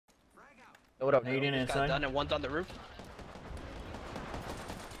What up? Nading inside. Done and one's on the roof.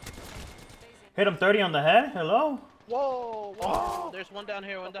 Hit him 30 on the head. Hello. Whoa! Whoa! There's one down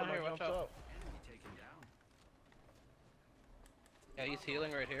here. One down here. Watch out. Yeah, he's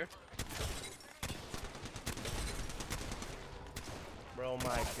healing right here. Bro,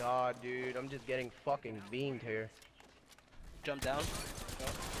 my god, dude. I'm just getting fucking beamed here. Jump down.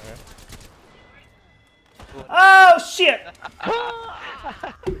 Oh shit!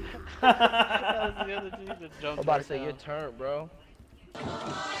 I'm about to say your turn, bro.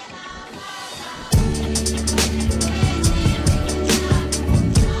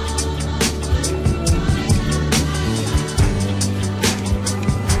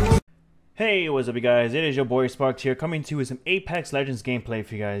 Hey, what's up you guys? It is your boy Sparkz here, coming to you with some Apex Legends gameplay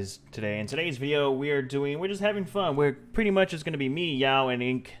for you guys today. In today's video, we're just having fun. We're pretty much just gonna be me, Yaowaah and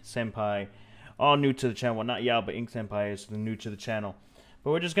Ink Senpai. All new to the channel. Well, not Yaowaah, but Ink Senpai is new to the channel.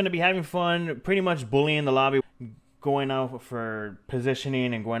 But we're just gonna be having fun, pretty much bullying the lobby, going out for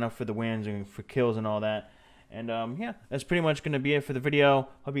positioning and going out for the wins and for kills and all that. And yeah, that's pretty much gonna be it for the video.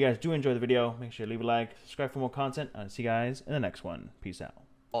 Hope you guys do enjoy the video. Make sure to leave a like, subscribe for more content, and I'll see you guys in the next one. Peace out.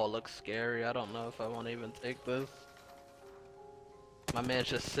 Oh, it looks scary. I don't know if I want to even take this. My man's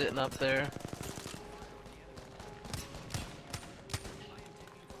just sitting up there.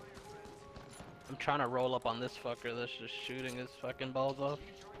 I'm trying to roll up on this fucker that's just shooting his fucking balls off.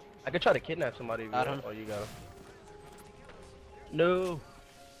 I could try to kidnap somebody. Got him. Oh, you got him. No.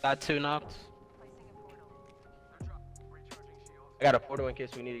 Got 2 knocked. I got a portal in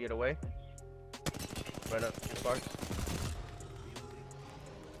case we need to get away. Right up, Sparkz.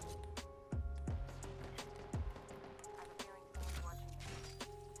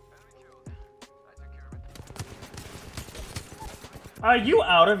 Are you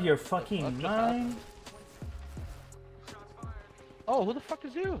out of your fucking mind? Oh, who the fuck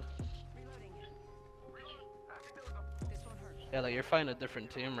is you? Yeah, like you're fighting a different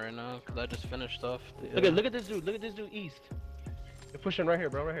team right now, cause I just finished off. The, Look at this dude. Look at this dude east. They're pushing right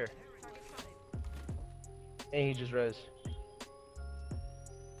here, bro. Right here. And he just res.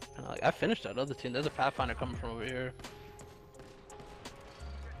 I finished that other team. There's a Pathfinder coming from over here.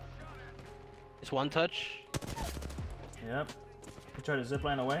 It's one touch. Yep. You try to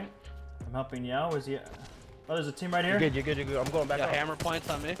zipline away. I'm helping Yao. Where's he? Oh, there's a team right here. You're good. You're good. I'm going back Got up. hammer points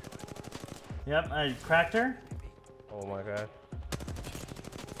on me. Yep, I cracked her. Oh my god.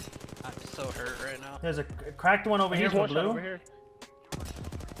 I'm so hurt right now. There's a cracked one over here for blue. Over here.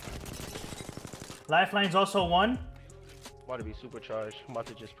 Lifeline's also one. About to be supercharged. I'm about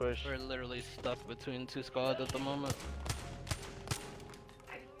to just push. We're literally stuck between 2 squads at the moment.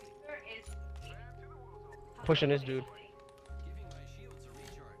 Pushing this dude.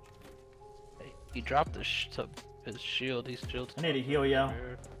 He dropped his shield. He's shielded. I need to heal Yao.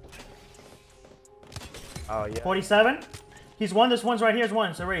 Oh yeah. 47. He's one. This one's right here. Is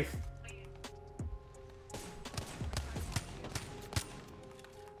one. It's a Wraith.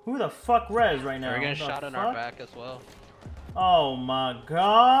 Who the fuck res right now? We're getting shot in our back as well. Oh my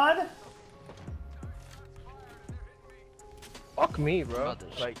god. Fuck me, I'm bro. about to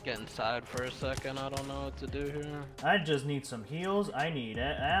like get inside for a second. I don't know what to do here. I just need some heals. I need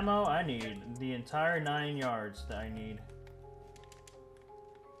ammo. I need the entire 9 yards that I need.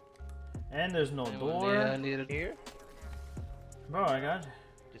 And there's no door. Yeah, I need it Here. Bro, I got.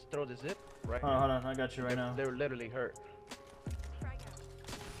 Just throw the zip right. Hold on. I got you right now. They're literally hurt.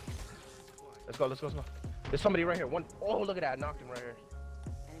 Let's go. Let's go. Let's go. There's somebody right here. One. Oh, look at that. I knocked him right here.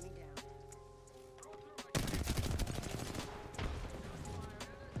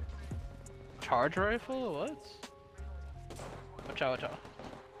 Charge rifle? What? Watch out, watch out.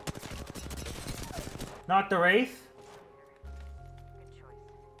 Knock the Wraith.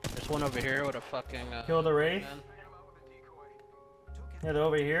 There's one over here with a fucking Kill the Wraith. man. Yeah, they're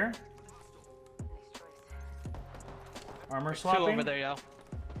over here. Armor swapping. 2 over there, yo.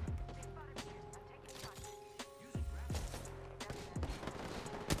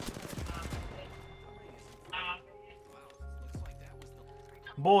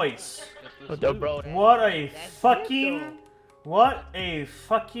 Boys, Bro, what a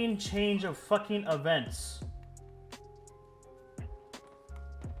fucking change of fucking events.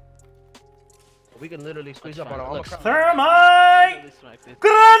 we can literally squeeze up on all the crowd. Thermite!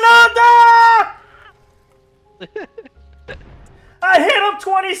 Granada! I hit him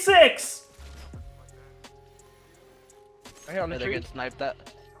 26! Right here on the They're tree. getting sniped at.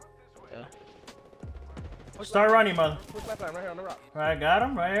 Yeah. Start running, mother. Push lifeline right here on the rock. Right, got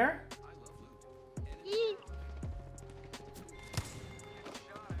him right here.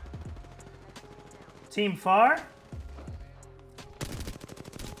 Team far.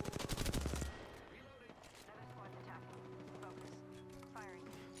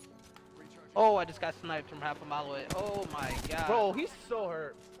 Oh, I just got sniped from half a mile away. Oh my god. Bro, he's so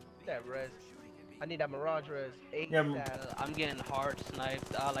hurt. That res. I need that Mirage res. Yeah, I'm getting hard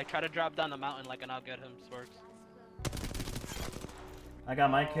sniped. Like try to drop down the mountain like and I'll get him, Sparkz. I got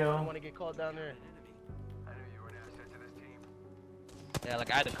my I don't kill. want to get called down there. Yeah,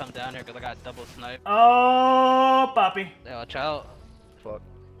 like I had to come down here because I got double sniped. Oh, Poppy. Yeah, watch out. Fuck.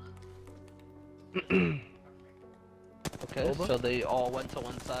 Okay, so they all went to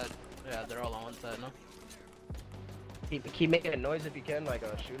one side. Yeah, they're all on one side now. Keep making a noise if you can, like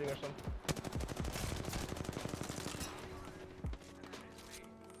a shooting or something.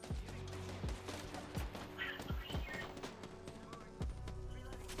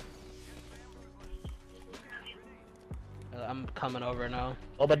 I'm coming over now.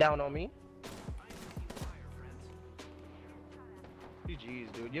 Over down on me.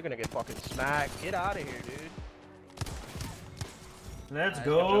 GG's, dude. You're gonna get fucking smacked. Get out of here, dude. Let's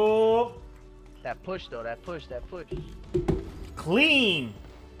go. That push, though. That push. Clean.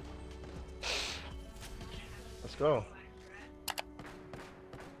 Let's go.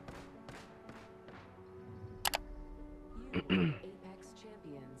 Apex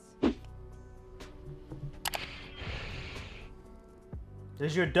champions.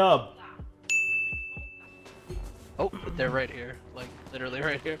 There's your dub. Oh, they're right here. Like, literally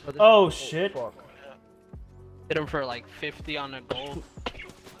right here. Oh, shit. Fuck. Hit him for like 50 on the goal.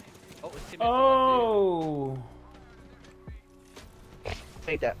 Oh, his teammate's Oh.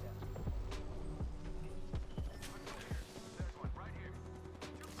 Take that.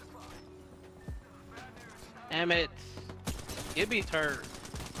 Damn it. Gibby's hurt.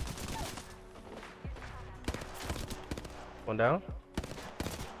 One down.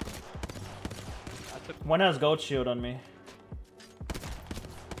 One has gold shield on me.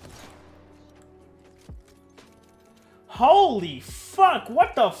 Holy fuck!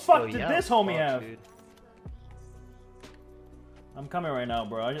 What the fuck did this homie have? Dude. I'm coming right now,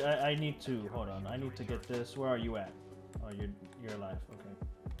 bro. I need to hold on. I need to get this. Where are you at? Oh, you're alive.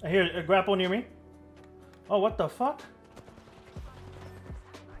 Okay. Here, a grapple near me. Oh, what the fuck?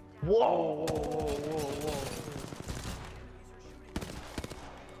 Whoa.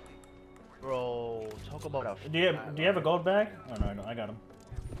 Bro, talk about a. Do you have a gold bag? Oh no, I don't. I got him.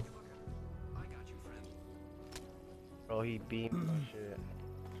 Bro, he beamed my shit.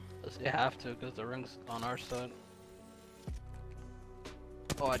 You have to, because the ring's on our side.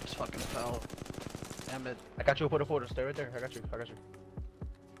 Oh, I just fucking fell. Damn it. I got you a photo. Stay right there. I got you.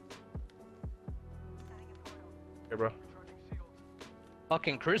 Here, bro.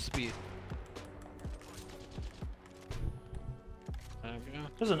 Fucking crispy. There we go.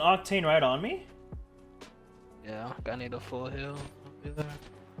 There's an octane right on me. Yeah, I need a full heal. I'll be there.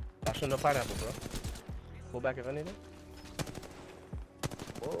 I shouldn't have pineapple, bro. Go back if anything.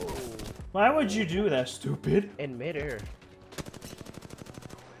 Whoa. Why would you do that, stupid? In midair.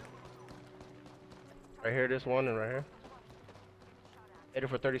 Right here, this one, and right here. Hit it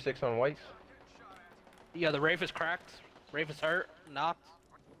for 36 on whites. Yeah, the Wraith is cracked. Wraith is hurt. Knocked.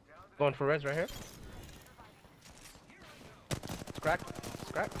 Going for res right here. It's cracked.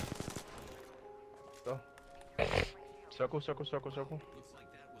 It's cracked. Go. Circle.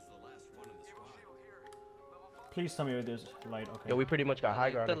 Please tell me there's light. Okay. Yo, we pretty much got high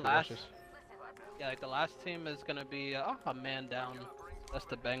ground. The if we last, rush this. yeah, like the last team is gonna be a man down. That's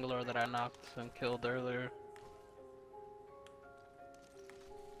the Bangalore that I knocked and killed earlier.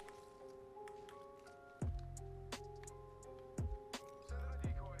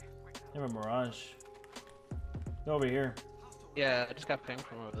 They have a Mirage. They're over here. Yeah, I just got pinged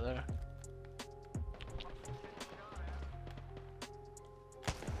from over there.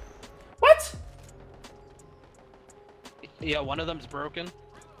 What? Yeah, one of them's broken.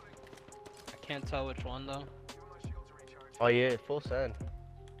 I can't tell which one though. Oh yeah, full send.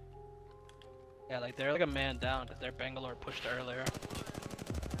 Yeah, like they're like a man down because their Bangalore pushed earlier.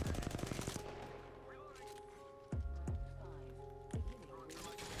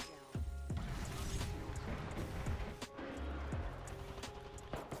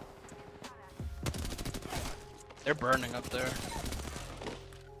 They're burning up there.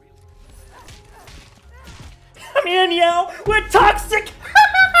 Come in, yo! We're toxic!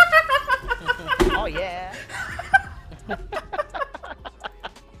 Oh yeah.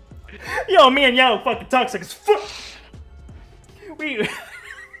 Yo, me and Yao fucking toxic as fuck! We... You are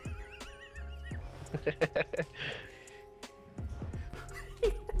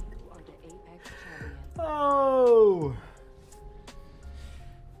the Apex champion. Oh!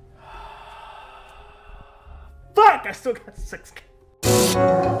 Fuck! I still got 6K.